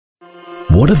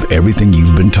What if everything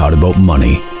you've been taught about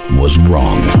money was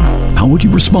wrong? How would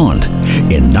you respond?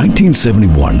 In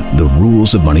 1971, the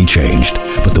rules of money changed,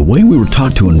 but the way we were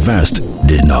taught to invest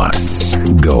did not.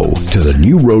 Go to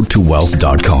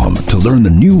thenewroadtowealth.com to learn the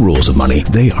new rules of money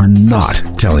they are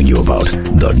not telling you about.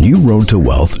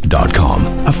 Thenewroadtowealth.com.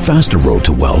 A faster road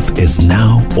to wealth is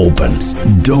now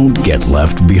open. Don't get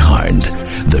left behind.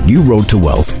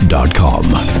 Thenewroadtowealth.com.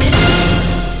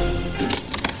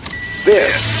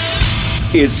 This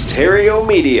is Terrio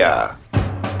Media.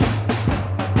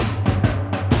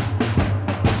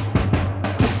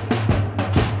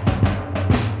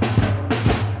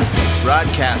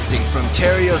 Broadcasting from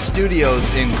Terrio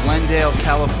Studios in Glendale,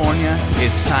 California,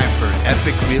 it's time for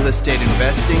Epic Real Estate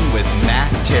Investing with Matt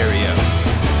Terrio.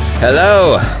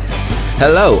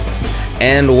 Hello,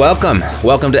 and welcome.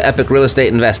 Welcome to Epic Real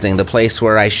Estate Investing, the place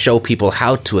where I show people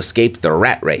how to escape the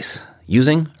rat race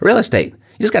using real estate.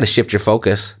 You just got to shift your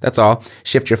focus. That's all.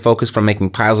 Shift your focus from making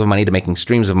piles of money to making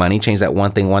streams of money. Change that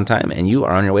one thing one time, and you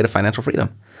are on your way to financial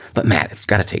freedom. But Matt, it's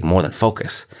got to take more than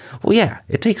focus. Well, yeah,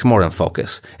 it takes more than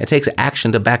focus. It takes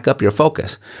action to back up your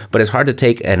focus. But it's hard to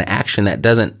take an action that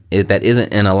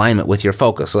isn't in alignment with your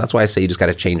focus. So that's why I say you just got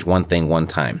to change one thing one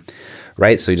time,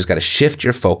 right? So you just got to shift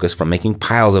your focus from making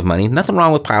piles of money. Nothing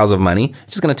wrong with piles of money.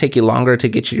 It's just going to take you longer to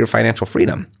get you your financial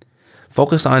freedom.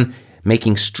 Focus on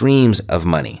making streams of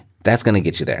money. That's going to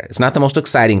get you there. It's not the most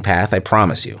exciting path, I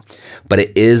promise you, but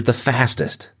it is the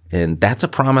fastest. And that's a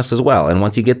promise as well. And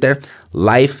once you get there,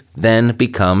 life then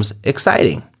becomes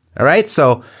exciting. All right.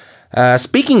 So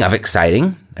speaking of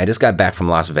exciting, I just got back from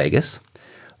Las Vegas.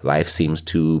 Life seems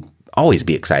to always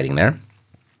be exciting there.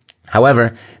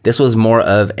 However, this was more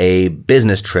of a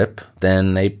business trip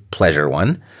than a pleasure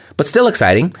one, but still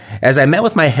exciting as I met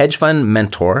with my hedge fund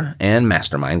mentor and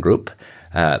mastermind group.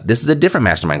 This is a different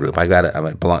mastermind group. I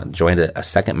joined a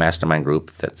second mastermind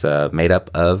group that's made up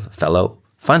of fellow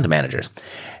fund managers,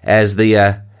 as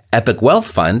the Epic Wealth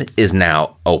Fund is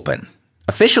now open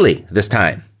officially this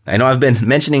time. I know I've been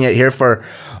mentioning it here for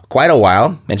quite a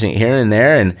while, mentioning it here and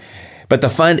there, but the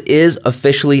fund is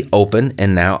officially open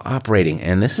and now operating.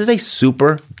 And this is a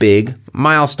super big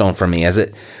milestone for me, as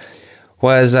it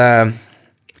was.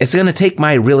 It's going to take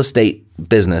my real estate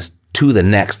business to the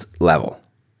next level.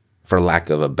 For lack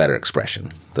of a better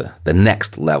expression, the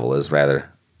next level is rather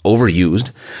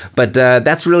overused, but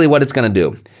that's really what it's going to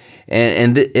do.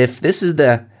 And if this is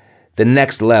the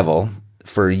next level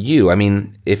for you, I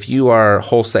mean, if you are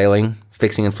wholesaling,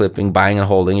 fixing and flipping, buying and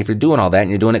holding, if you're doing all that and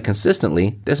you're doing it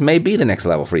consistently, this may be the next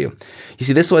level for you. You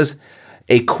see, this was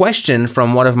a question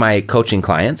from one of my coaching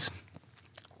clients.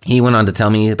 He went on to tell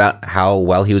me about how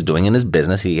well he was doing in his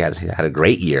business. He had a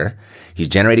great year. He's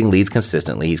generating leads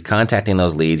consistently. He's contacting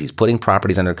those leads. He's putting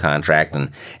properties under contract. And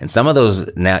some of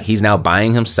those now he's now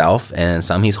buying himself, and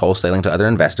some he's wholesaling to other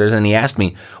investors. And he asked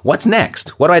me, what's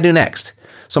next? What do I do next?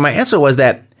 So my answer was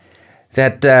that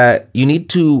you need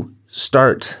to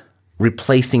start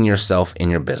replacing yourself in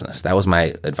your business. That was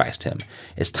my advice to him.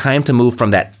 It's time to move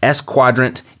from that S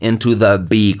quadrant into the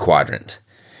B quadrant.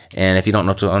 And if you don't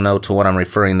know to what I'm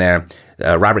referring there,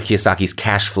 Robert Kiyosaki's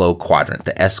cash flow quadrant,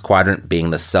 the S quadrant being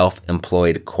the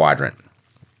self-employed quadrant.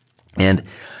 And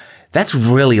that's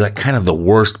really like kind of the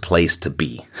worst place to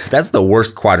be. That's the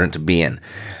worst quadrant to be in,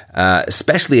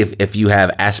 especially if you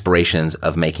have aspirations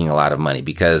of making a lot of money,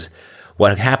 because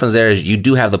what happens there is you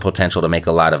do have the potential to make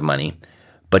a lot of money,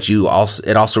 but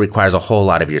it also requires a whole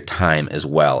lot of your time as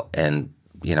well. And,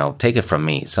 take it from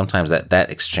me, sometimes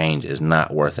that exchange is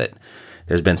not worth it.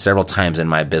 There's been several times in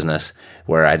my business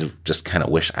where I just kind of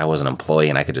wish I was an employee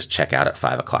and I could just check out at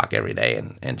 5 o'clock every day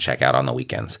and check out on the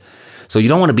weekends. So you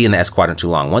don't want to be in the S quadrant too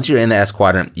long. Once you're in the S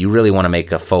quadrant, you really want to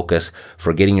make a focus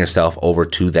for getting yourself over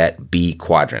to that B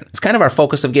quadrant. It's kind of our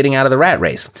focus of getting out of the rat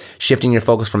race, shifting your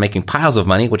focus from making piles of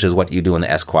money, which is what you do in the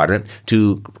S quadrant,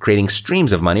 to creating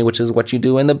streams of money, which is what you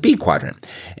do in the B quadrant.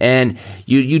 And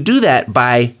you do that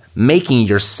by making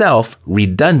yourself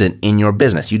redundant in your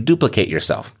business. You duplicate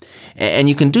yourself. And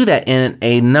you can do that in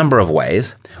a number of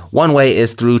ways. One way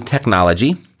is through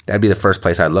technology. That'd be the first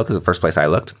place I'd look, is the first place I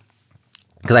looked.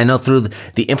 Because I know through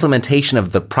the implementation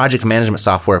of the project management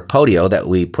software Podio that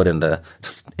we put into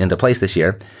place this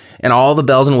year, and all the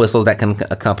bells and whistles that can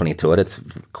accompany to it, it's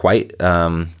quite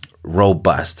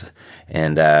robust,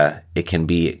 and it can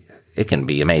be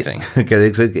amazing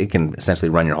because it can essentially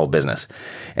run your whole business.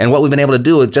 And what we've been able to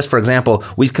do is, just for example,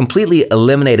 we've completely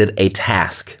eliminated a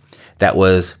task that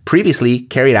was previously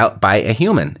carried out by a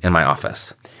human in my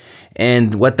office.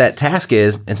 And what that task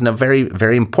is, it's a very,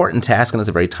 very important task, and it's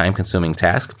a very time-consuming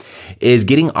task, is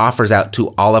getting offers out to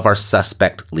all of our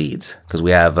suspect leads. Because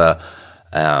we have a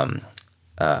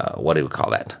what do we call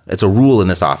that? It's a rule in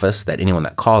this office that anyone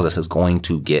that calls us is going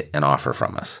to get an offer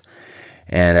from us.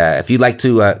 And if you'd like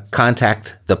to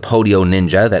contact the Podio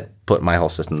Ninja that put my whole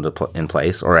system in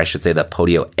place, or I should say the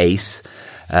Podio Ace,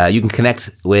 you can connect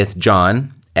with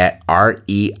John at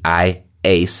reiace.com,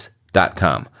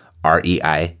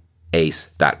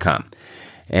 reiace.com.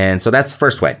 And so that's the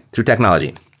first way, through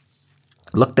technology.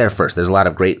 Look there first. There's a lot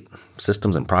of great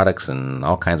systems and products and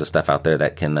all kinds of stuff out there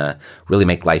that can really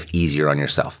make life easier on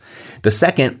yourself. The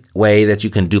second way that you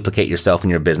can duplicate yourself in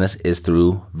your business is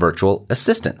through virtual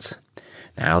assistants.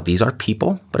 Now, these are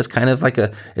people, but it's kind of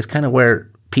where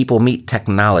people meet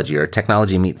technology, or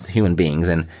technology meets human beings.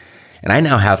 And I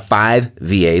now have 5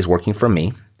 VAs working for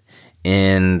me,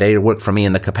 and they work for me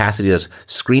in the capacity of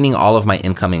screening all of my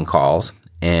incoming calls,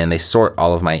 and they sort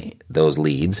all of those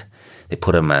leads. They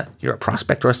put them, you're a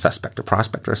prospect or a suspect,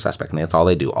 and that's all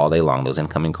they do all day long, those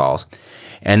incoming calls.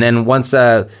 And then once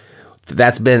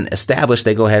that's been established,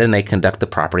 they go ahead and they conduct the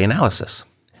property analysis.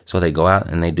 So they go out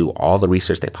and they do all the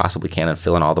research they possibly can and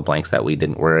fill in all the blanks that we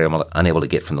were unable to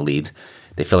get from the leads.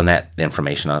 They fill in that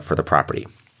information for the property.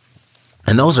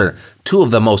 And those are 2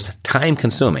 of the most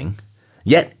time-consuming,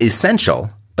 yet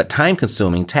essential, but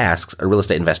time-consuming tasks a real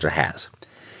estate investor has.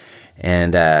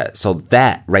 And so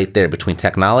that right there, between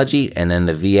technology and then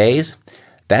the VAs,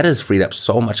 that has freed up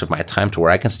so much of my time to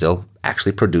where I can still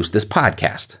actually produce this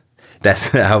podcast. That's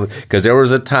how, because there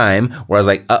was a time where I was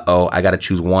like, I got to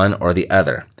choose one or the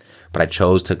other. But I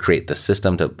chose to create the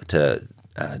system to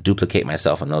duplicate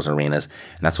myself in those arenas,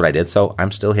 and that's what I did. So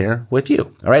I'm still here with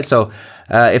you. All right. So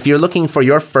if you're looking for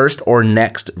your first or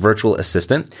next virtual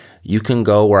assistant, you can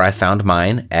go where I found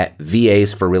mine at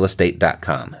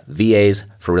vasforrealestate.com.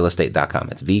 vasforrealestate.com.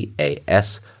 It's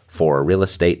VAS for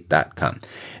realestate.com.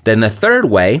 Then the third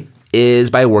way is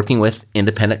by working with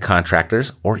independent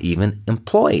contractors or even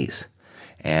employees.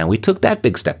 And we took that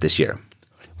big step this year.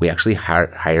 We actually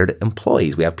hired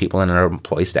employees. We have people in our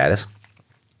employee status.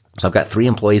 So I've got 3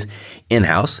 employees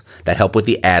in-house that help with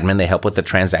the admin, they help with the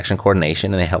transaction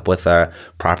coordination, and they help with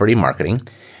property marketing.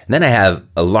 And then I have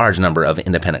a large number of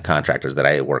independent contractors that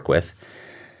I work with.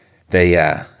 They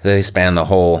span the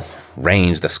whole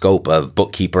range, the scope of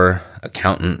bookkeeper,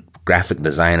 accountant, graphic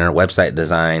designer, website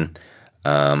design.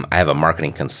 I have a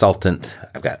marketing consultant.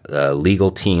 I've got a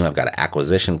legal team. I've got an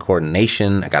acquisition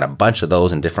coordination. I got a bunch of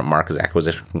those in different markets,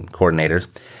 acquisition coordinators,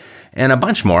 and a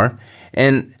bunch more.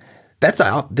 And that's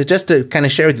all, just to kind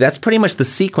of share with you, that's pretty much the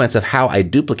sequence of how I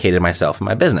duplicated myself in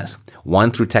my business. 1,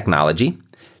 through technology,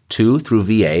 2, through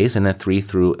VAs, and then 3,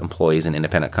 through employees and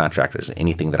independent contractors,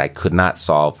 anything that I could not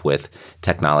solve with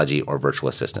technology or virtual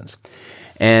assistants.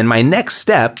 And my next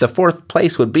step, the 4th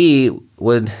place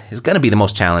is going to be the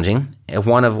most challenging,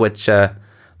 one of which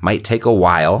might take a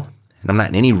while, and I'm not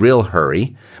in any real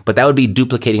hurry, but that would be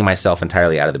duplicating myself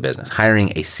entirely out of the business,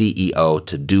 hiring a CEO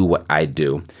to do what I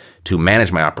do, to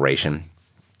manage my operation,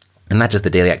 and not just the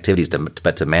daily activities,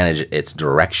 but to manage its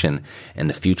direction and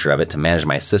the future of it, to manage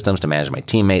my systems, to manage my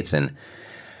teammates. And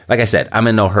like I said, I'm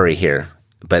in no hurry here,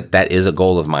 but that is a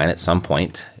goal of mine at some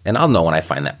point, and I'll know when I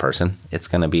find that person. It's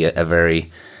going to be a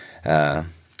very,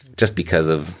 just because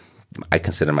of, I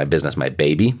consider my business my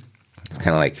baby. It's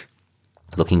kind of like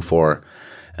looking for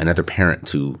another parent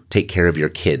to take care of your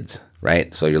kids,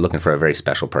 right? So you're looking for a very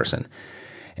special person.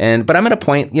 But I'm at a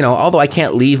point, although I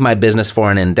can't leave my business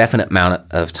for an indefinite amount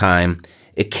of time,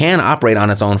 it can operate on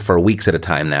its own for weeks at a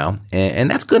time now. And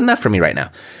that's good enough for me right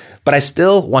now. But I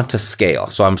still want to scale.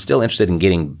 So I'm still interested in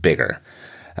getting bigger.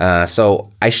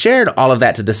 So I shared all of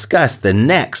that to discuss the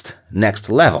next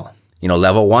level.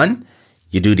 Level 1,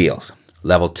 you do deals.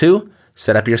 Level 2,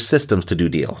 set up your systems to do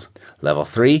deals. Level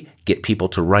 3, get people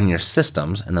to run your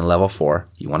systems. And then level 4,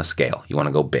 you want to scale. You want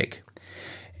to go big.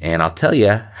 And I'll tell you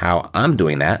how I'm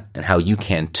doing that and how you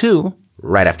can too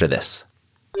right after this.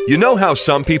 You know how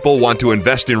some people want to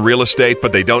invest in real estate,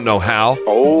 but they don't know how?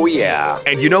 Oh, yeah.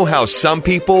 And you know how some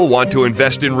people want to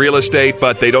invest in real estate,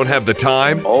 but they don't have the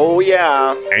time? Oh,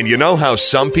 yeah. And you know how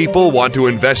some people want to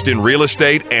invest in real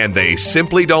estate and they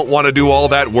simply don't want to do all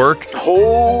that work?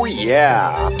 Oh,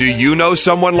 yeah. Do you know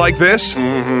someone like this?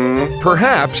 Mm-hmm.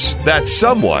 Perhaps that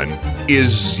someone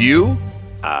is you?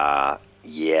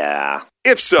 Yeah.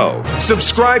 If so,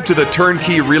 subscribe to the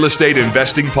Turnkey Real Estate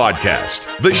Investing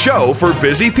Podcast, the show for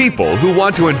busy people who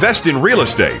want to invest in real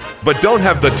estate, but don't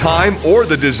have the time or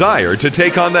the desire to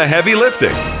take on the heavy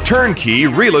lifting. Turnkey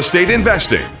Real Estate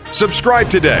Investing. Subscribe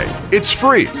today. It's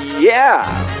free.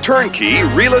 Yeah. Turnkey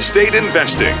Real Estate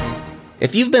Investing.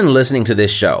 If you've been listening to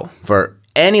this show for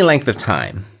any length of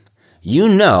time, you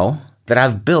know that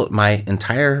I've built my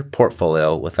entire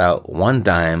portfolio without one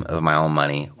dime of my own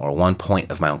money or 1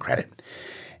 point of my own credit.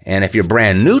 And if you're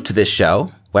brand new to this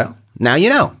show, well, now you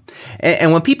know.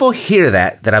 And when people hear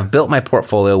that I've built my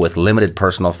portfolio with limited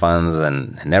personal funds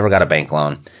and never got a bank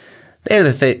loan,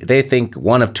 they think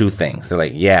one of two things. They're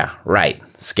like, yeah, right,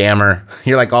 scammer.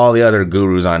 You're like all the other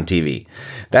gurus on TV.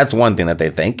 That's one thing that they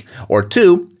think. Or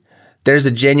two, there's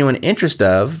a genuine interest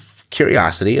of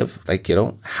curiosity of like,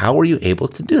 how were you able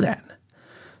to do that?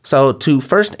 So to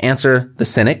first answer the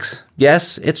cynics,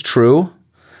 yes, it's true.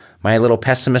 My little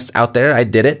pessimists out there, I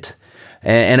did it.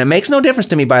 And it makes no difference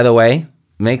to me, by the way.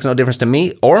 It makes no difference to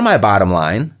me or my bottom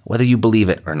line, whether you believe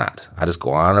it or not. I just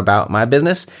go on about my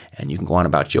business and you can go on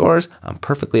about yours. I'm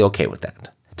perfectly okay with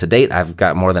that. To date, I've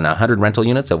got more than 100 rental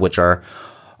units, of which are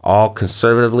all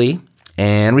conservatively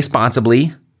and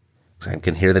responsibly. I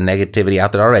can hear the negativity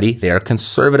out there already. They are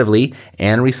conservatively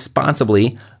and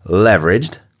responsibly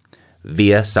leveraged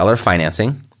via seller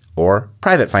financing or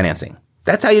private financing.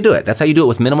 That's how you do it. That's how you do it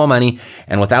with minimal money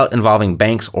and without involving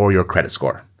banks or your credit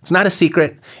score. It's not a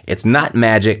secret. It's not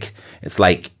magic. It's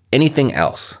like anything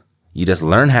else. You just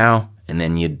learn how and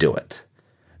then you do it.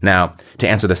 Now, to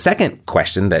answer the second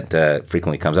question that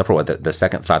frequently comes up, or what the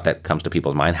second thought that comes to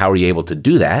people's mind, how are you able to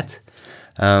do that?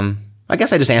 I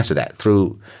guess I just answered that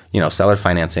through, seller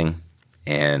financing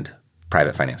and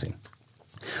private financing.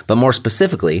 But more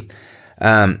specifically,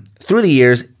 through the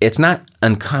years, it's not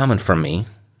uncommon for me,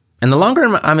 and the longer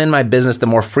I'm in my business, the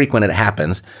more frequent it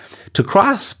happens, to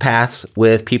cross paths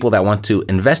with people that want to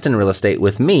invest in real estate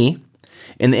with me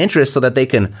in the interest so that they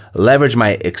can leverage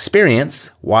my experience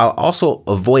while also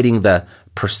avoiding the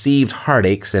perceived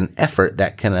heartaches and effort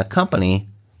that can accompany,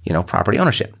 property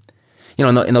ownership.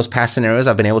 In those past scenarios,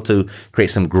 I've been able to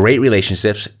create some great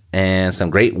relationships and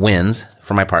some great wins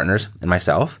for my partners and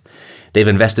myself. They've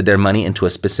invested their money into a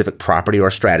specific property or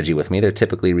strategy with me. They're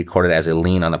typically recorded as a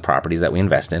lien on the properties that we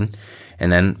invest in.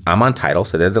 And then I'm on title.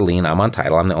 So they're the lien, I'm on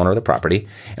title. I'm the owner of the property.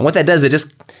 And what that does, it's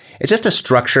just a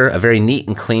structure, a very neat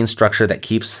and clean structure that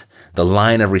keeps the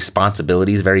line of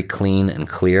responsibilities very clean and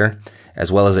clear,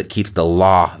 as well as it keeps the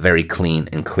law very clean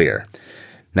and clear.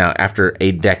 Now, after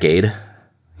a decade,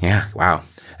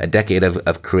 a decade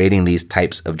of creating these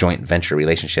types of joint venture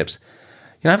relationships,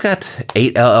 I've got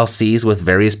 8 LLCs with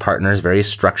various partners,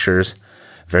 various structures,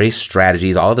 various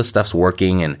strategies. All of this stuff's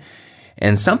working.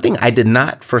 And something I did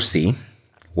not foresee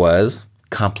was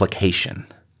complication.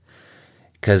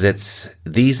 Because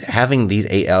having these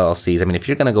 8 LLCs, if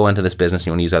you're going to go into this business and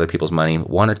you want to use other people's money,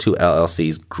 1 or 2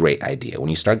 LLCs, great idea. When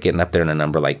you start getting up there in a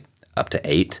number like up to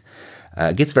 8,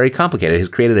 it gets very complicated. It has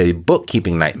created a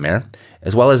bookkeeping nightmare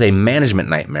as well as a management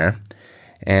nightmare.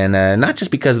 And not just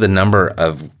because of the number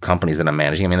of companies that I'm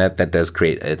managing. That does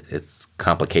create its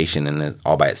complication in it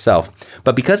all by itself.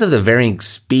 But because of the varying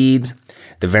speeds,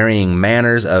 the varying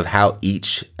manners of how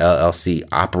each LLC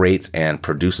operates and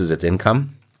produces its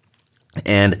income,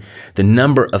 and the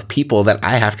number of people that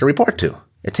I have to report to.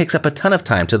 It takes up a ton of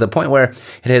time to the point where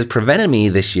it has prevented me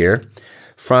this year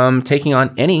from taking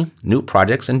on any new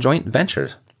projects and joint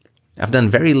ventures. I've done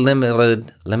very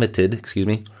limited,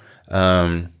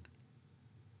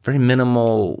 very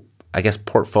minimal,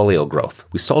 portfolio growth.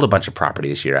 We sold a bunch of property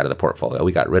this year out of the portfolio.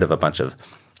 We got rid of a bunch of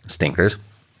stinkers.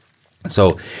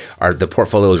 So the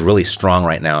portfolio is really strong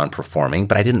right now and performing,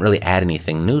 but I didn't really add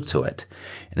anything new to it.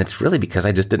 And it's really because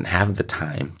I just didn't have the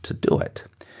time to do it.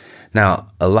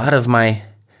 Now, a lot of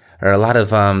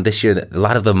this year, a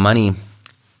lot of the money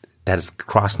that has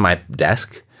crossed my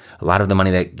desk, a lot of the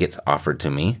money that gets offered to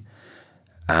me,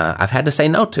 I've had to say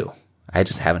no to. I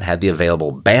just haven't had the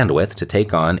available bandwidth to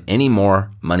take on any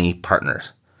more money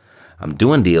partners. I'm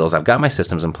doing deals. I've got my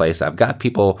systems in place. I've got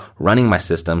people running my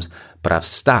systems, but I've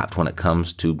stopped when it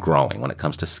comes to growing, when it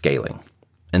comes to scaling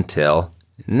until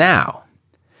now.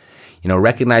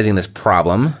 Recognizing this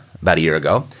problem about a year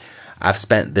ago, I've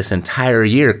spent this entire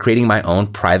year creating my own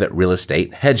private real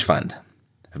estate hedge fund.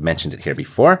 I've mentioned it here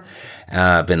before.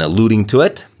 I've been alluding to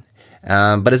it,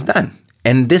 but it's done.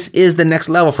 And this is the next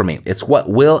level for me. It's what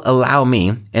will allow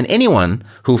me and anyone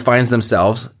who finds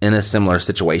themselves in a similar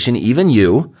situation, even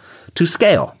you, to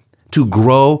scale, to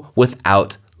grow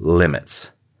without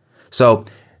limits. So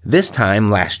this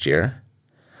time last year,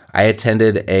 I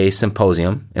attended a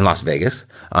symposium in Las Vegas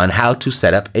on how to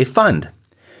set up a fund.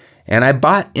 And I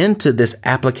bought into this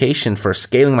application for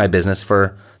scaling my business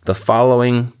for the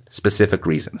following specific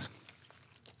reasons.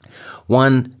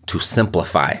 1, to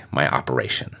simplify my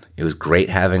operation. It was great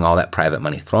having all that private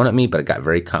money thrown at me, but it got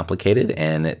very complicated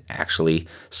and it actually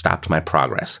stopped my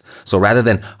progress. So rather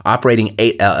than operating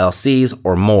 8 LLCs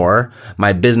or more,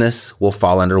 my business will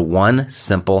fall under one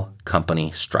simple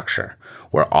company structure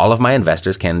where all of my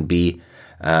investors can be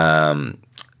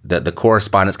the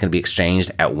correspondence can be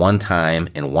exchanged at one time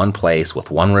in one place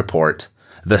with one report,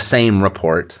 the same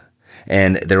report,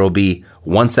 and there will be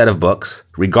one set of books,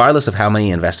 regardless of how many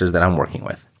investors that I'm working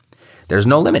with. There's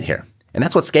no limit here. And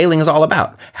that's what scaling is all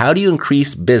about. How do you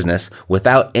increase business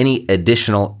without any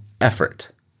additional effort?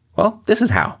 Well, this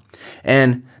is how.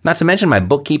 And not to mention my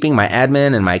bookkeeping, my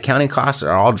admin, and my accounting costs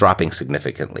are all dropping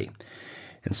significantly.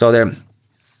 And so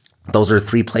those are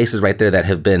 3 places right there that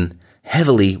have been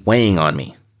heavily weighing on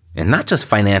me. And not just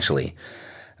financially.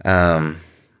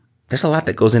 There's a lot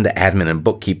that goes into admin and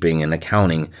bookkeeping and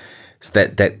accounting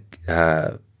that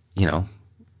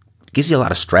gives you a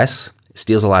lot of stress,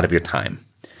 steals a lot of your time.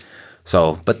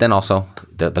 So, but then also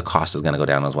the cost is going to go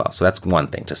down as well. So that's one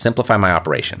thing, to simplify my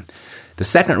operation. The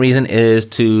second reason is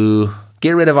to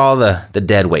get rid of all the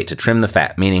dead weight, to trim the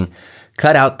fat, meaning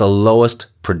cut out the lowest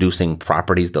producing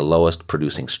properties, the lowest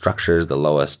producing structures, the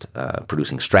lowest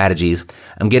producing strategies.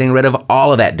 I'm getting rid of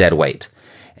all of that dead weight,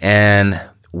 and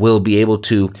we'll be able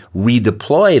to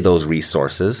redeploy those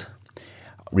resources,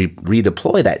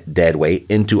 redeploy that dead weight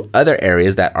into other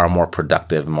areas that are more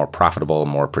productive, more profitable,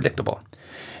 more predictable.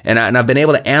 And I've been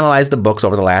able to analyze the books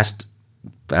over the last,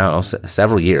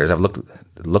 several years. I've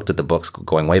looked at the books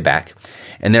going way back,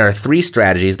 and there are 3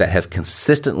 strategies that have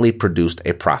consistently produced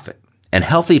a profit, and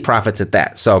healthy profits at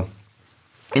that. So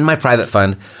in my private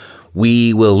fund,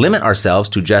 we will limit ourselves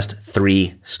to just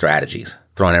 3 strategies,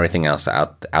 throwing everything else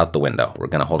out the window. We're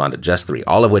going to hold on to just 3,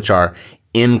 all of which are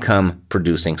income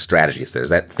producing strategies. There's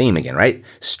that theme again, right?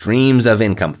 Streams of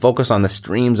income. Focus on the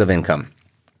streams of income.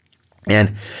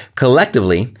 And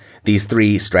collectively, these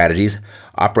 3 strategies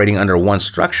operating under one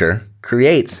structure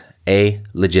creates a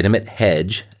legitimate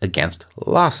hedge against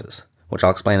losses, which I'll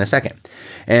explain in a second.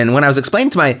 And when I was explaining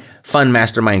to my fund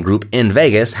mastermind group in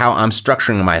Vegas how I'm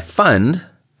structuring my fund,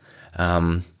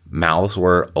 mouths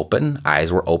were open,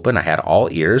 eyes were open, I had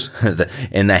all ears,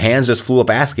 and the hands just flew up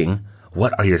asking,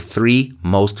 what are your 3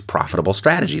 most profitable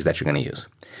strategies that you're going to use?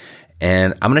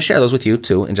 And I'm going to share those with you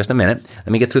too in just a minute. Let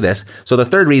me get through this. So the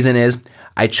third reason is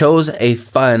I chose a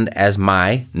fund as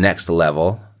my next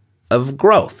level of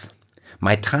growth.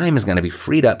 My time is going to be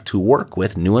freed up to work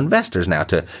with new investors now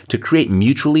to create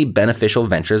mutually beneficial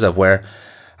ventures of where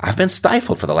I've been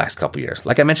stifled for the last couple of years.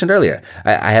 Like I mentioned earlier,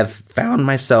 I have found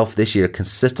myself this year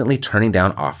consistently turning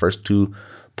down offers to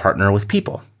partner with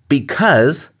people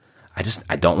because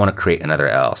I don't want to create another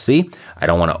LLC. I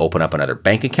don't want to open up another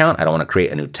bank account. I don't want to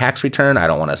create a new tax return. I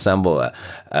don't want to assemble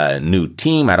a new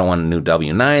team. I don't want new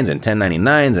W-9s and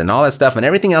 1099s and all that stuff and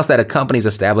everything else that a company's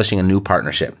establishing a new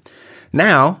partnership.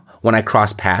 Now, when I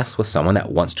cross paths with someone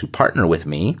that wants to partner with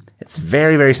me, it's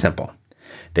very, very simple.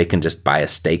 They can just buy a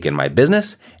stake in my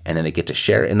business and then they get to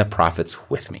share in the profits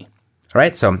with me. All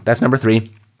right, so that's number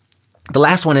 3. The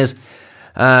last one is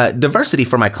diversity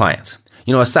for my clients.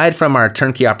 Aside from our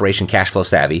turnkey operation Cashflow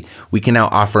Savvy, we can now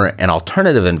offer an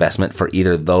alternative investment for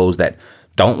either those that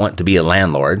don't want to be a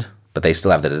landlord, but they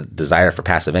still have the desire for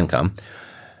passive income,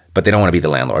 but they don't want to be the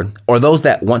landlord, or those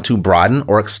that want to broaden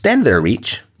or extend their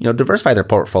reach, diversify their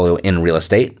portfolio in real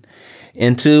estate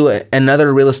into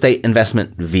another real estate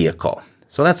investment vehicle.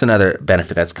 So that's another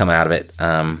benefit that's come out of it.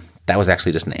 That was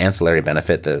actually just an ancillary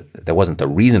benefit. That wasn't the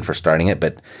reason for starting it,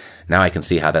 but now I can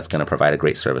see how that's going to provide a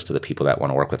great service to the people that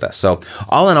want to work with us. So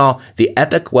all in all, the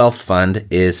Epic Wealth Fund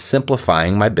is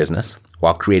simplifying my business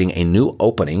while creating a new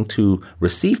opening to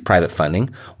receive private funding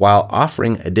while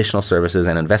offering additional services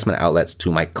and investment outlets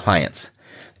to my clients.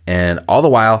 And all the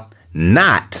while,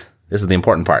 this is the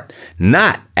important part,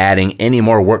 not adding any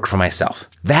more work for myself.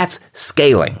 That's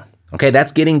scaling. Okay,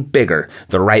 that's getting bigger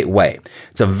the right way.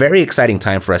 It's a very exciting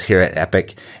time for us here at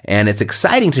Epic, and it's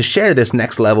exciting to share this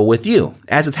next level with you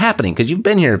as it's happening because you've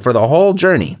been here for the whole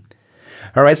journey.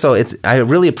 All right, so I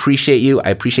really appreciate you. I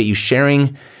appreciate you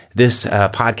sharing this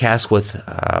podcast with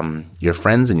your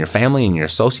friends and your family and your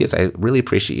associates. I really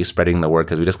appreciate you spreading the word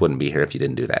because we just wouldn't be here if you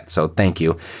didn't do that. So thank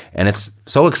you. And it's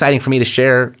so exciting for me to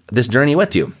share this journey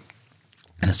with you.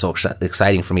 And it's so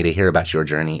exciting for me to hear about your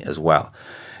journey as well.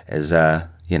 As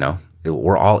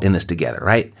we're all in this together,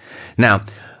 right? Now,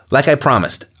 like I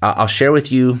promised, I'll share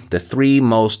with you the 3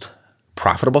 most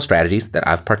profitable strategies that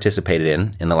I've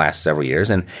participated in the last several years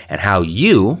and how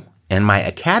you and my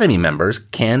Academy members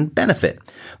can benefit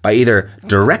by either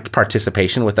direct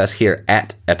participation with us here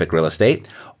at Epic Real Estate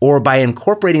or by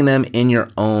incorporating them in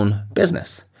your own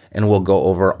business. And we'll go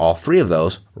over all 3 of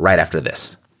those right after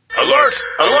this. Alert!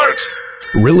 Alert!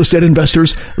 Real estate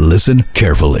investors, listen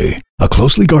carefully. A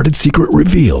closely guarded secret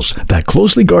reveals that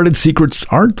closely guarded secrets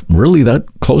aren't really that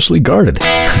closely guarded.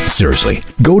 Seriously,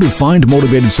 go to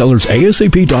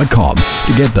findmotivatedsellersasap.com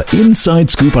to get the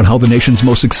inside scoop on how the nation's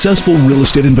most successful real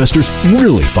estate investors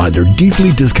really find their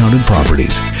deeply discounted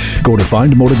properties. Go to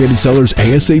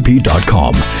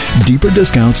findmotivatedsellersasap.com. Deeper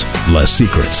discounts, less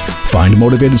secrets.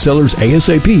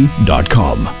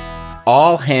 Findmotivatedsellersasap.com.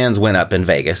 All hands went up in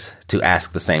Vegas to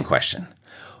ask the same question.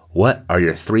 What are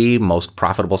your 3 most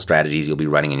profitable strategies you'll be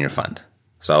running in your fund?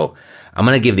 So I'm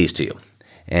going to give these to you.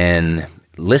 And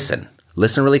listen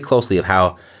really closely of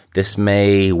how this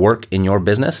may work in your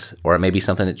business, or it may be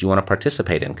something that you want to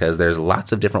participate in, because there's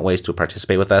lots of different ways to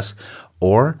participate with us.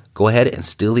 Or go ahead and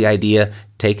steal the idea,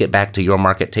 take it back to your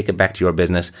market, take it back to your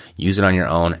business, use it on your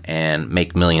own, and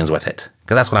make millions with it.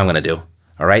 Because that's what I'm going to do.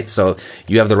 All right. So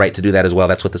you have the right to do that as well.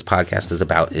 That's what this podcast is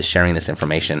about, is sharing this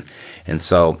information. And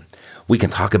so we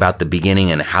can talk about the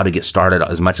beginning and how to get started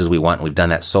as much as we want. We've done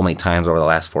that so many times over the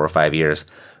last 4 or 5 years.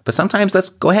 But sometimes let's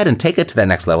go ahead and take it to that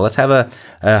next level. Let's have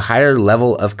a higher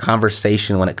level of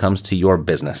conversation when it comes to your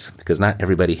business, because not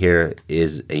everybody here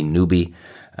is a newbie.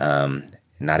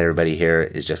 Not everybody here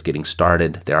is just getting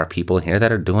started. There are people in here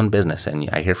that are doing business, and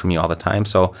I hear from you all the time.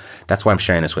 So that's why I'm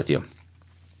sharing this with you.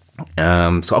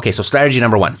 So strategy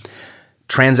number 1,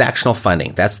 transactional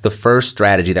funding. That's the first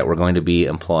strategy that we're going to be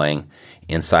employing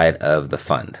inside of the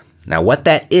fund. Now, what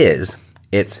that is,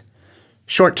 it's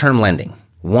short-term lending,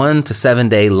 1 to 7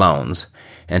 day loans.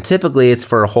 And typically it's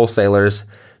for wholesalers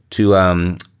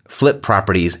to flip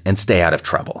properties and stay out of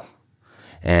trouble.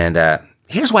 And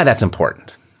here's why that's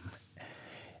important.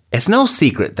 It's no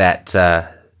secret that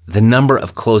the number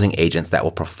of closing agents that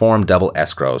will perform double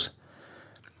escrows,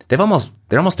 they're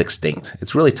almost extinct.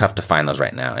 It's really tough to find those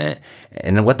right now.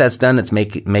 And what that's done, it's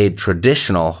made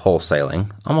traditional wholesaling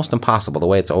almost impossible, the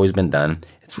way it's always been done.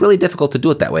 It's really difficult to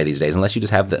do it that way these days, unless you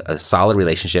just have a solid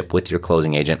relationship with your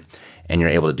closing agent and you're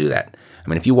able to do that. I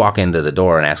mean, if you walk into the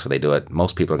door and ask if they do it,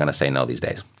 most people are going to say no these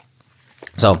days.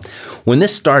 So when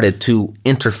this started to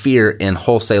interfere in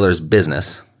wholesalers'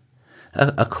 business,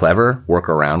 a clever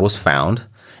workaround was found.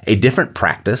 A different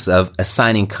practice of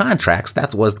assigning contracts,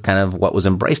 that was kind of what was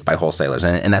embraced by wholesalers,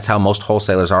 and that's how most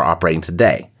wholesalers are operating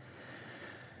today.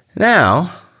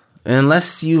 Now,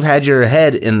 unless you've had your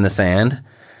head in the sand,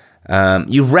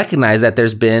 you've recognized that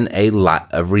there's been a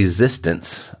lot of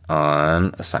resistance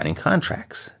on assigning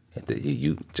contracts.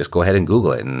 You just go ahead and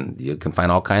Google it, and you can find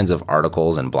all kinds of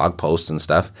articles and blog posts and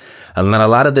stuff. And then a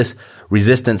lot of this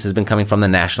resistance has been coming from the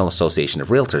National Association of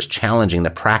Realtors, challenging the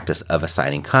practice of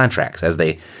assigning contracts, as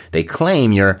they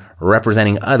claim you're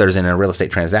representing others in a real estate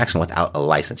transaction without a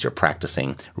license. You're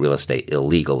practicing real estate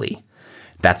illegally.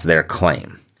 That's their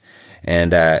claim.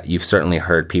 And you've certainly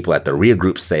heard people at the RIA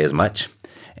groups say as much.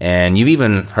 And you've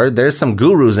even heard there's some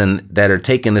gurus that are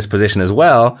taking this position as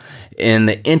well in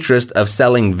the interest of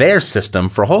selling their system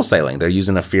for wholesaling. They're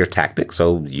using a fear tactic,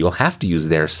 so you'll have to use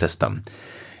their system.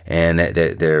 And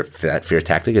that fear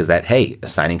tactic is that, hey,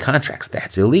 assigning contracts,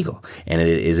 that's illegal. And it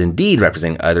is indeed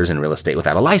representing others in real estate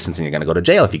without a license, and you're going to go to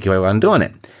jail if you keep on doing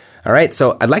it. All right,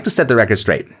 so I'd like to set the record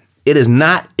straight. It is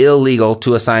not illegal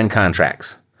to assign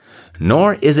contracts,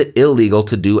 nor is it illegal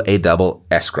to do a double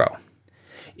escrow.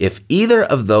 If either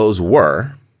of those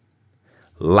were,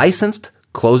 licensed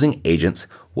closing agents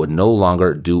would no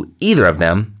longer do either of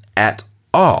them at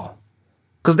all,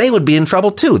 because they would be in trouble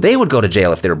too. They would go to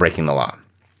jail if they were breaking the law.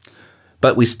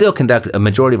 But we still conduct a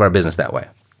majority of our business that way,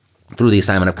 through the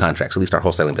assignment of contracts, at least our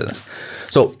wholesaling business.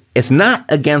 So it's not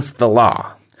against the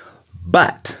law,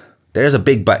 but there's a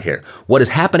big but here. What is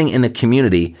happening in the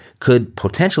community could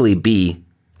potentially be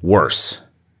worse,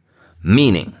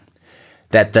 meaning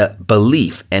that the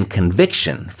belief and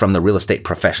conviction from the real estate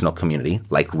professional community,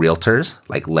 like realtors,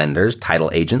 like lenders,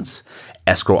 title agents,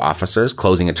 escrow officers,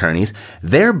 closing attorneys,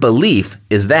 their belief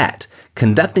is that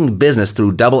conducting business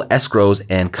through double escrows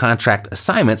and contract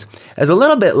assignments is a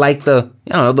little bit like the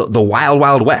wild,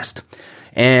 wild west,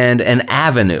 and an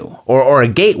avenue or a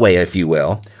gateway, if you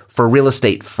will, for real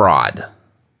estate fraud.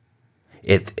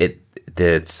 It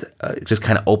just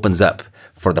kind of opens up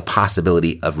for the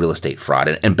possibility of real estate fraud.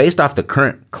 And based off the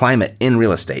current climate in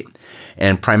real estate,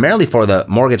 and primarily for the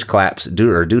mortgage collapse,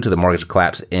 due to the mortgage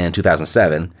collapse in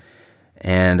 2007,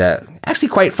 and actually,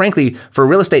 quite frankly, for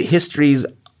real estate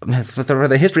for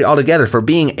the history altogether, for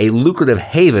being a lucrative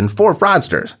haven for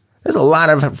fraudsters. There's a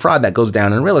lot of fraud that goes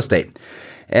down in real estate.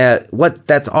 What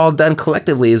that's all done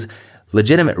collectively is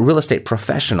legitimate real estate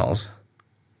professionals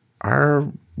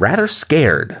are rather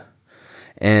scared.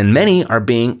 And many are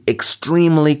being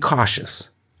extremely cautious,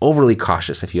 overly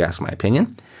cautious, if you ask my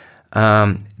opinion,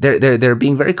 they're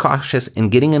being very cautious in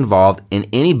getting involved in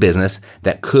any business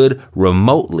that could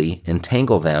remotely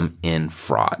entangle them in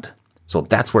fraud. So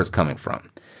that's where it's coming from.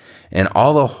 And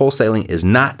although wholesaling is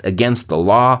not against the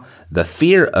law, the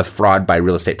fear of fraud by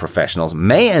real estate professionals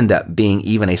may end up being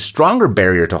even a stronger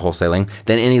barrier to wholesaling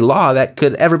than any law that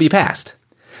could ever be passed.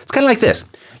 It's kind of like this,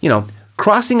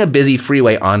 crossing a busy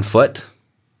freeway on foot,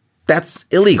 that's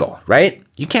illegal, right?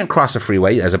 You can't cross a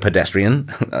freeway as a pedestrian.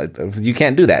 You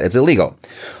can't do that. It's illegal.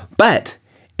 But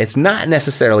it's not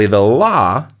necessarily the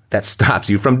law that stops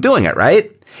you from doing it,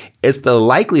 right? It's the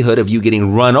likelihood of you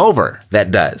getting run over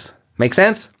that does. Make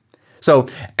sense? So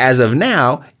as of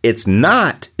now, it's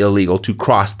not illegal to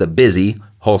cross the busy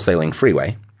wholesaling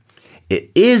freeway.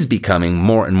 It is becoming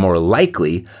more and more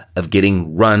likely of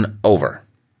getting run over.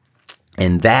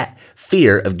 And that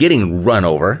fear of getting run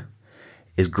over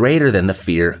is greater than the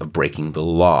fear of breaking the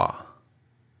law.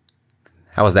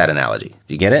 How was that analogy?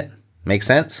 Do you get it? Make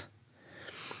sense?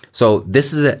 So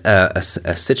this is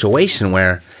a situation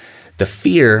where the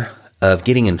fear of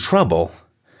getting in trouble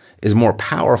is more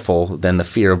powerful than the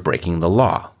fear of breaking the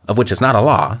law, of which it's not a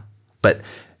law. But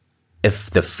if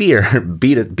the fear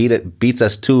beats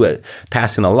us to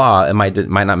passing the law, it might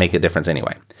not make a difference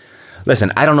anyway.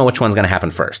 Listen, I don't know which one's going to happen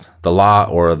first, the law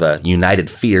or the united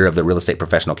fear of the real estate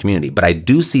professional community, but I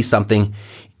do see something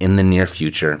in the near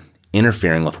future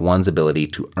interfering with one's ability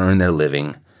to earn their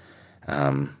living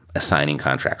assigning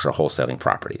contracts or wholesaling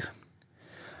properties.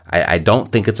 I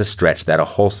don't think it's a stretch that a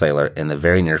wholesaler in the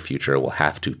very near future will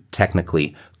have to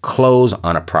technically close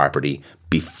on a property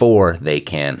before they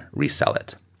can resell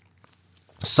it.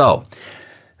 So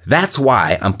that's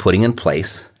why I'm putting in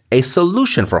place a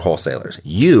solution for wholesalers.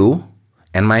 You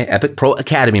and my Epic Pro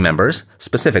Academy members,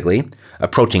 specifically,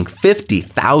 approaching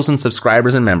 50,000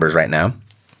 subscribers and members right now.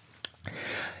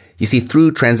 You see,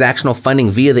 through transactional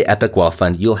funding via the Epic Wealth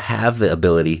Fund, you'll have the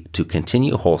ability to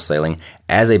continue wholesaling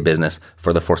as a business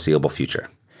for the foreseeable future.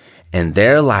 And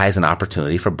there lies an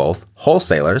opportunity for both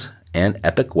wholesalers and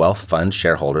Epic Wealth Fund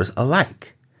shareholders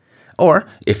alike. Or,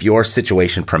 if your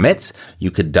situation permits, you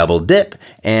could double dip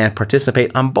and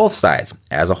participate on both sides,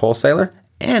 as a wholesaler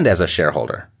and as a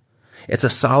shareholder. It's a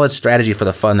solid strategy for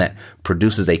the fund that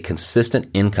produces a consistent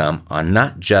income on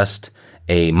not just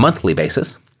a monthly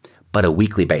basis, but a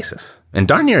weekly basis, and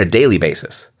darn near a daily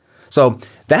basis. So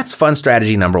that's fund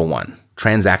strategy number 1,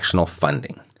 transactional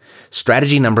funding.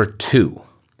 Strategy number 2,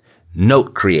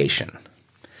 note creation.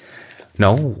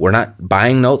 No, we're not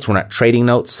buying notes, we're not trading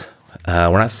notes,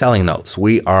 we're not selling notes.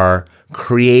 We are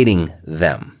creating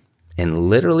them, and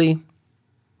literally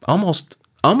almost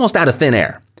out of thin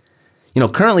air.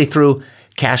 Currently through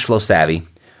Cashflow Savvy,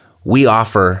 we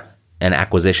offer an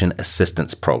acquisition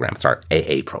assistance program. It's our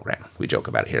AA program. We joke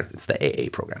about it here. It's the AA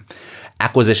program.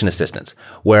 Acquisition assistance,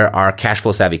 where our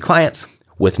Cashflow Savvy clients,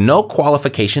 with no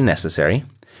qualification necessary,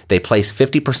 they place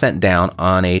 50% down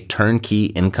on a turnkey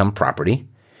income property,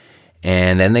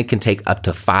 and then they can take up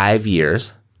to 5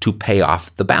 years to pay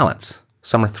off the balance.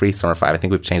 Some are 3, some are 5. I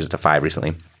think we've changed it to 5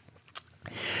 recently.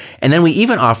 And then we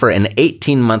even offer an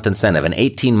 18-month incentive, an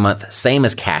 18-month same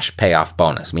as cash payoff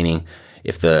bonus, meaning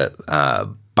if the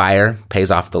buyer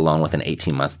pays off the loan within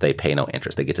 18 months, they pay no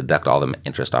interest. They get to deduct all the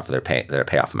interest off of their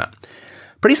payoff amount.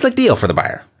 Pretty slick deal for the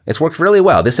buyer. It's worked really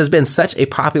well. This has been such a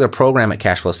popular program at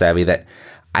Cashflow Savvy that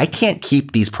I can't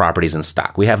keep these properties in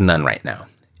stock. We have none right now.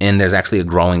 And there's actually a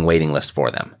growing waiting list for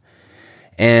them.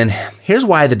 And here's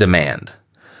why the demand.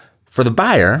 For the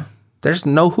buyer, there's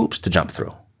no hoops to jump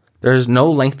through. There's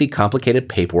no lengthy, complicated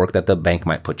paperwork that the bank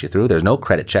might put you through. There's no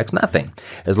credit checks, nothing.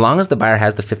 As long as the buyer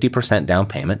has the 50% down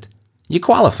payment, you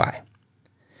qualify.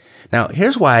 Now,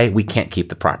 here's why we can't keep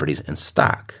the properties in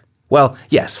stock. Well,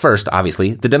 yes, first,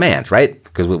 obviously, the demand, right?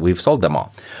 Because we've sold them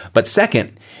all. But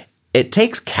second, it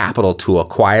takes capital to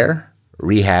acquire,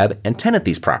 rehab, and tenant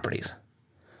these properties.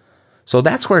 So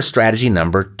that's where strategy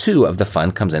number 2 of the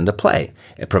fund comes into play.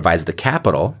 It provides the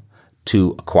capital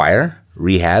to acquire,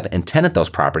 rehab, and tenant those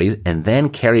properties, and then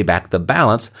carry back the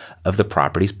balance of the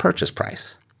property's purchase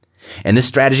price. And this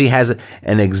strategy has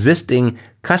an existing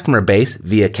customer base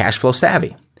via Cashflow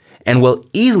Savvy and will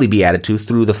easily be added to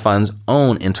through the fund's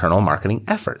own internal marketing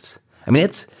efforts. I mean,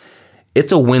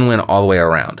 it's a win-win all the way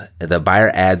around. The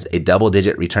buyer adds a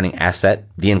double-digit returning asset,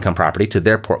 the income property, to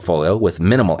their portfolio with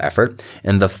minimal effort,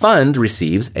 and the fund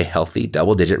receives a healthy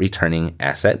double-digit returning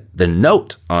asset, the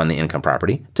note on the income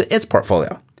property, to its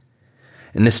portfolio.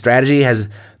 And this strategy has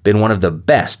been one of the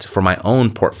best for my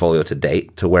own portfolio to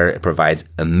date, to where it provides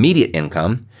immediate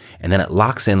income and then it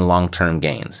locks in long-term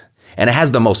gains. And it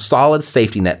has the most solid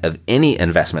safety net of any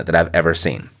investment that I've ever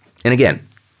seen. And again,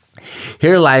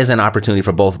 Here lies an opportunity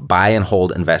for both buy and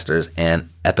hold investors and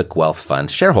Epic Wealth Fund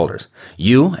shareholders.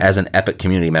 You, as an Epic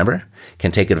community member,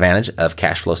 can take advantage of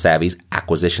Cashflow Savvy's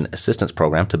acquisition assistance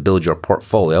program to build your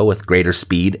portfolio with greater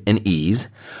speed and ease.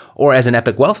 Or as an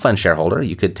Epic Wealth Fund shareholder,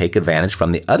 you could take advantage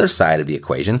from the other side of the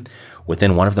equation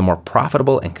within one of the more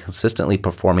profitable and consistently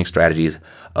performing strategies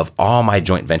of all my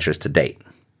joint ventures to date.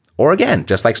 Or again,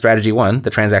 just like strategy 1,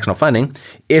 the transactional funding,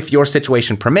 if your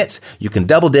situation permits, you can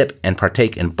double dip and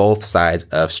partake in both sides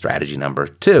of strategy number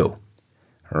 2.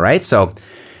 All right, so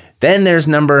then there's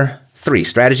number 3,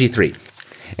 strategy 3.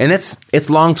 And it's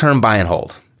long-term buy and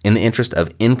hold in the interest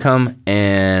of income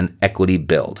and equity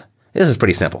build. This is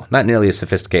pretty simple, not nearly as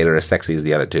sophisticated or as sexy as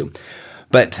the other two,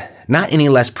 but not any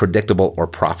less predictable or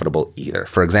profitable either.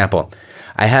 For example,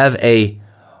 I have a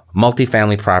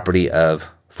multifamily property of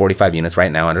 45 units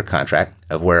right now under contract,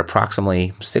 of where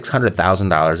approximately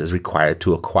 $600,000 is required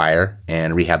to acquire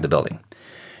and rehab the building.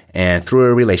 And through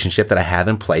a relationship that I have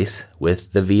in place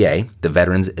with the VA, the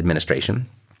Veterans Administration,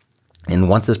 and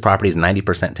once this property is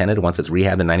 90% tenanted, once it's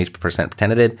rehabbed and 90%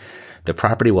 tenanted, the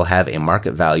property will have a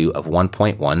market value of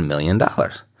 $1.1 million.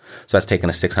 So that's taking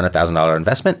a $600,000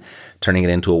 investment, turning it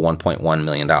into a $1.1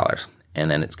 million. And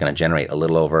then it's going to generate a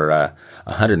little over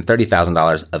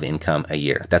 $130,000 of income a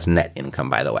year. That's net income,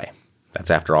 by the way.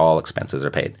 That's after all expenses are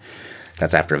paid.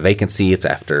 That's after vacancy, it's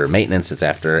after maintenance, it's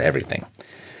after everything.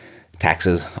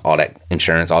 Taxes, all that,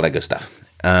 insurance, all that good stuff.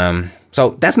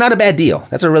 So that's not a bad deal.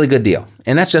 That's a really good deal.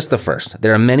 And that's just the first.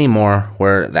 There are many more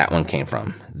where that one came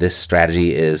from. This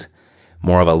strategy is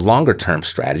more of a longer term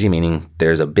strategy, meaning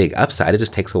there's a big upside. It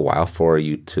just takes a while for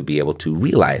you to be able to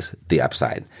realize the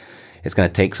upside. It's going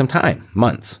to take some time,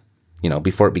 months,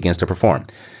 before it begins to perform.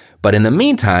 But in the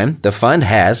meantime, the fund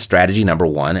has strategy number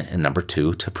 1 and number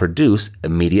 2 to produce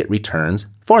immediate returns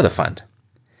for the fund.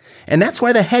 And that's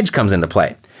where the hedge comes into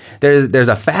play. There's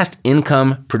a fast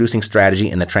income producing strategy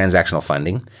in the transactional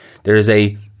funding. There's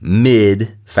a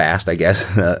mid-fast,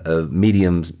 a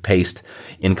medium-paced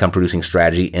income producing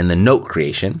strategy in the note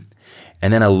creation,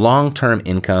 and then a long-term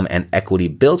income and equity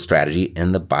build strategy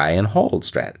in the buy and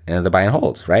holds,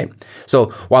 right? So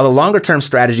while the longer-term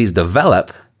strategies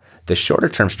develop, the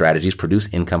shorter-term strategies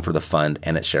produce income for the fund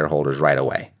and its shareholders right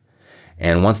away.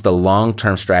 And once the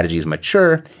long-term strategies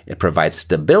mature, it provides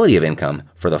stability of income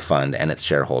for the fund and its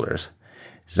shareholders.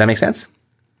 Does that make sense?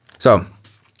 So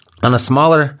on a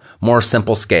smaller, more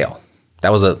simple scale,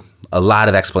 that was a lot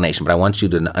of explanation, but I want you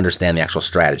to understand the actual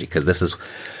strategy, because this is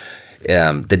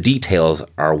the details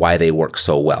are why they work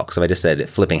so well. Because if I just said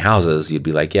flipping houses, you'd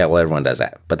be like, yeah, well, everyone does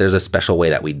that. But there's a special way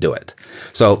that we do it.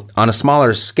 So on a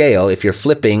smaller scale, if you're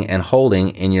flipping and holding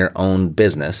in your own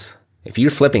business, if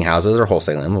you're flipping houses or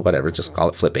wholesaling, whatever, just call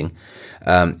it flipping.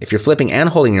 If you're flipping and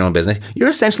holding your own business, you're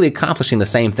essentially accomplishing the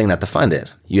same thing that the fund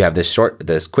is. You have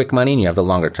this quick money and you have the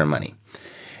longer term money.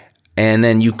 And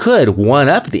then you could one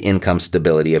up the income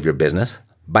stability of your business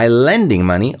by lending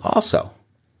money also.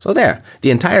 So there,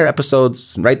 the entire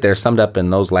episode's right there summed up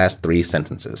in those last 3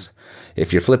 sentences.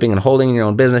 If you're flipping and holding in your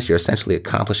own business, you're essentially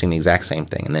accomplishing the exact same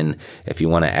thing. And then if you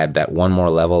want to add that one more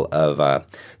level of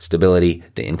stability,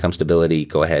 the income stability,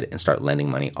 go ahead and start lending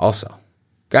money also.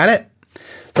 Got it?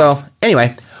 So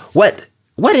anyway, what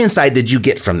insight did you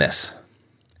get from this?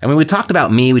 I mean, we talked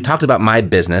about me, we talked about my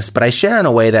business, but I share in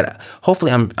a way that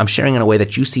hopefully I'm sharing in a way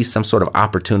that you see some sort of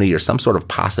opportunity or some sort of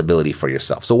possibility for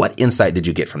yourself. So what insight did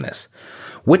you get from this?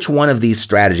 Which one of these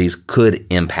strategies could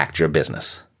impact your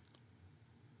business?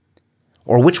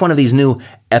 Or which one of these new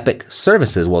Epic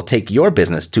services will take your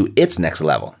business to its next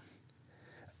level?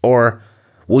 Or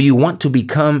will you want to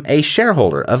become a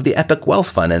shareholder of the Epic Wealth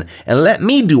Fund and let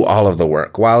me do all of the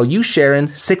work while you share in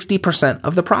 60%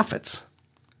 of the profits?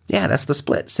 Yeah, that's the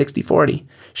split, 60-40.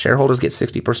 Shareholders get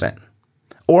 60%.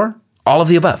 Or all of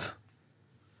the above.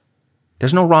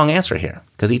 There's no wrong answer here,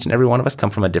 because each and every one of us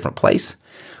come from a different place.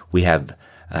 We are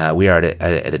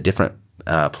at a different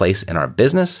place in our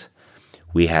business.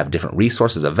 We have different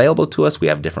resources available to us. We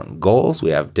have different goals.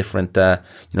 We have different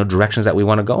directions that we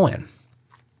want to go in.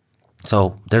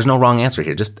 So there's no wrong answer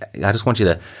here. I just want you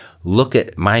to look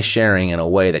at my sharing in a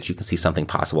way that you can see something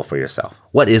possible for yourself.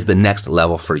 What is the next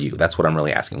level for you? That's what I'm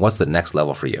really asking. What's the next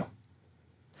level for you?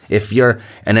 If you're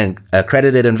an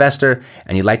accredited investor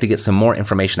and you'd like to get some more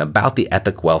information about the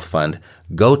Epic Wealth Fund,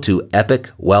 go to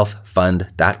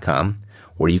epicwealthfund.com,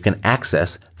 where you can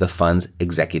access the fund's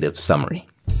executive summary.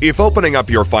 If opening up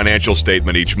your financial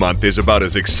statement each month is about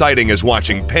as exciting as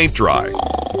watching paint dry,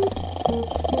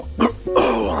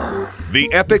 the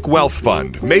Epic Wealth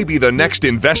Fund may be the next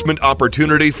investment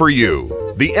opportunity for you.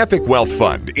 The Epic Wealth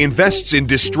Fund invests in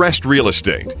distressed real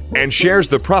estate and shares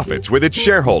the profits with its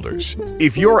shareholders.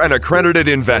 If you're an accredited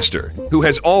investor who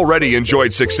has already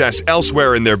enjoyed success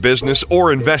elsewhere in their business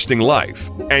or investing life,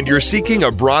 and you're seeking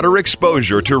a broader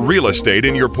exposure to real estate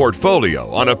in your portfolio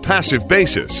on a passive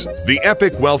basis, the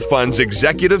Epic Wealth Fund's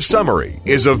executive summary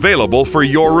is available for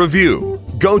your review.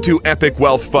 Go to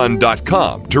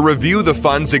epicwealthfund.com to review the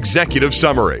fund's executive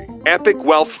summary.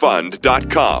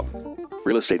 epicwealthfund.com.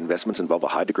 Real estate investments involve a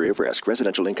high degree of risk.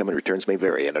 Residential income and returns may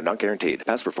vary and are not guaranteed.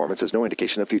 Past performance is no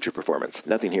indication of future performance.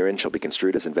 Nothing herein shall be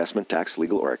construed as investment, tax,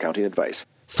 legal, or accounting advice.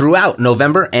 Throughout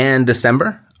November and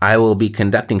December, I will be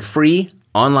conducting free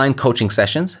online coaching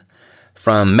sessions,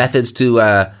 from methods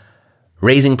to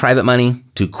raising private money,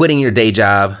 to quitting your day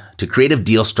job, to creative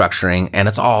deal structuring, and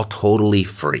it's all totally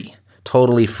free.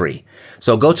 Totally free.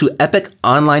 So go to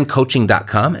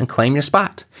epiconlinecoaching.com and claim your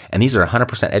spot. And these are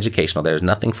 100% educational. There's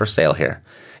nothing for sale here.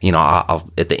 You know, I'll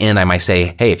at the end, I might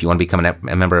say, hey, if you want to become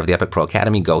a member of the Epic Pro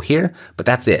Academy, go here. But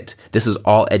that's it. This is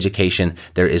all education.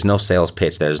 There is no sales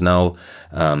pitch. There's no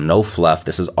fluff.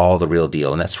 This is all the real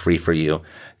deal. And that's free for you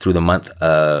through the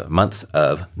months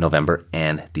of November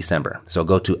and December. So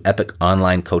go to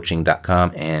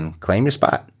epiconlinecoaching.com and claim your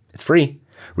spot. It's free.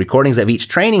 Recordings of each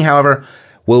training, however,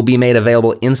 will be made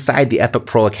available inside the Epic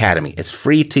Pro Academy. It's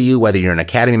free to you whether you're an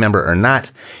Academy member or not.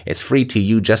 It's free to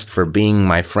you just for being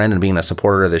my friend and being a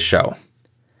supporter of this show.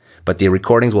 But the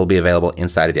recordings will be available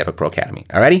inside of the Epic Pro Academy.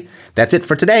 Alrighty? That's it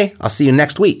for today. I'll see you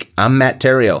next week. I'm Matt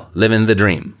Theriault, living the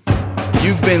dream.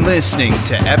 You've been listening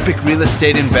to Epic Real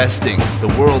Estate Investing,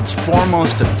 the world's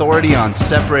foremost authority on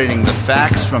separating the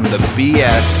facts from the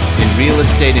BS in real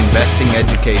estate investing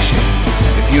education.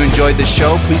 If you enjoyed the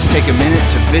show, please take a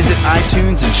minute to visit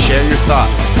iTunes and share your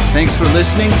thoughts. Thanks for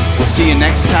listening. We'll see you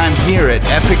next time here at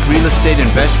Epic Real Estate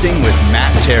Investing with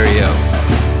Matt Theriault.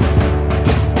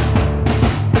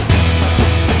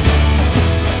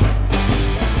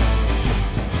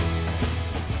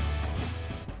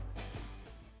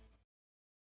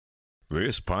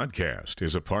 This podcast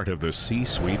is a part of the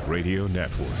C-Suite Radio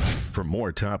Network. For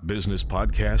more top business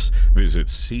podcasts, visit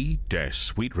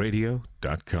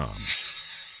c-suiteradio.com.